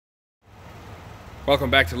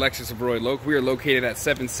Welcome back to Lexus of Royal Oak. We are located at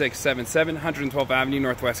 7677 112th Avenue,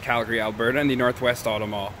 Northwest Calgary, Alberta, in the Northwest Auto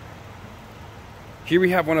Mall. Here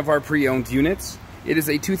we have one of our pre-owned units. It is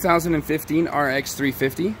a 2015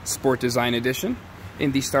 RX350 Sport Design Edition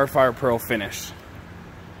in the Starfire Pearl finish.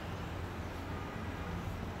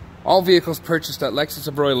 All vehicles purchased at Lexus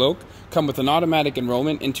of Royal Oak come with an automatic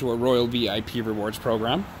enrollment into a Royal VIP Rewards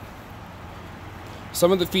program.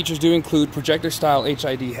 Some of the features do include projector-style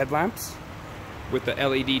HID headlamps with the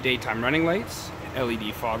LED daytime running lights,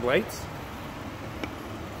 LED fog lights,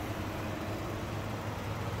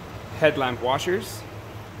 headlamp washers,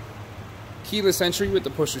 keyless entry with the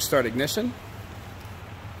push-to-start ignition,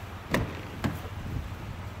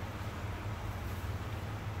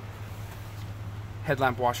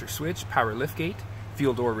 headlamp washer switch, power liftgate,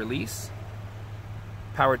 fuel door release,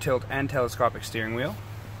 power tilt and telescopic steering wheel,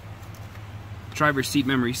 driver's seat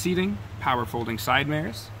memory seating, power folding side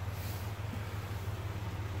mirrors,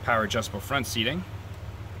 power adjustable front seating,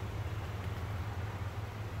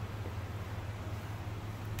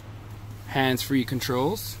 hands-free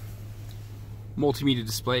controls, multimedia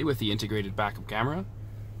display with the integrated backup camera,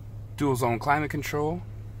 dual zone climate control,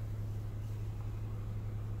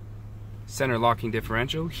 center locking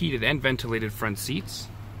differential, heated and ventilated front seats,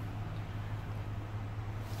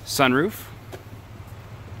 sunroof,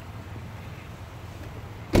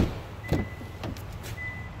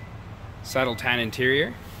 saddle tan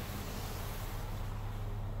interior,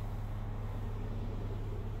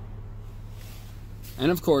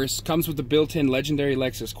 and of course comes with the built-in legendary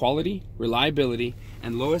Lexus quality, reliability,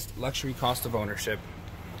 and lowest luxury cost of ownership.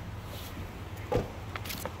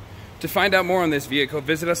 To find out more on this vehicle,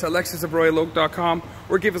 visit us at lexusofroyaloak.com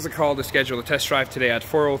or give us a call to schedule a test drive today at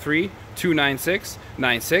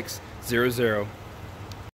 403-296-9600.